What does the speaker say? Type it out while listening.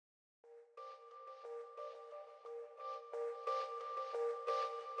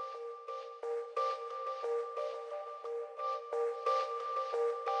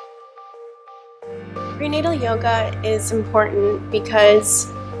Prenatal yoga is important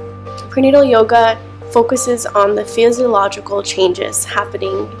because prenatal yoga focuses on the physiological changes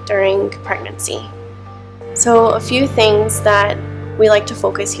happening during pregnancy. So a few things that we like to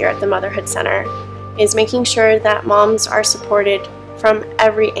focus here at the Motherhood Center is making sure that moms are supported from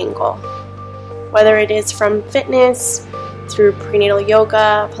every angle, whether it is from fitness, through prenatal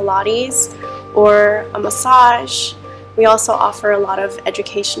yoga, pilates, or a massage. We also offer a lot of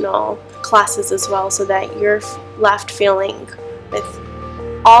educational classes as well, so that you're left feeling with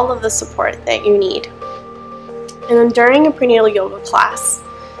all of the support that you need. And then during a prenatal yoga class,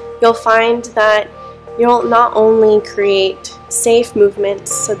 you'll find that you'll not only create safe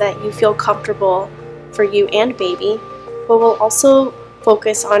movements so that you feel comfortable for you and baby, but we'll also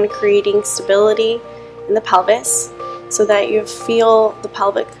focus on creating stability in the pelvis so that you feel the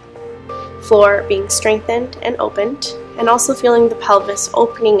pelvic floor being strengthened and opened, and also feeling the pelvis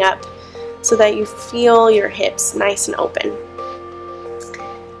opening up so that you feel your hips nice and open.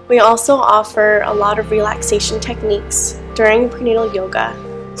 We also offer a lot of relaxation techniques during prenatal yoga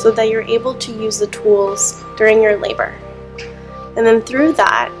so that you're able to use the tools during your labor. And then through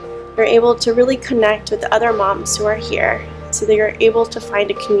that, you're able to really connect with other moms who are here so that you're able to find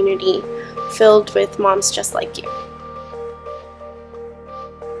a community filled with moms just like you.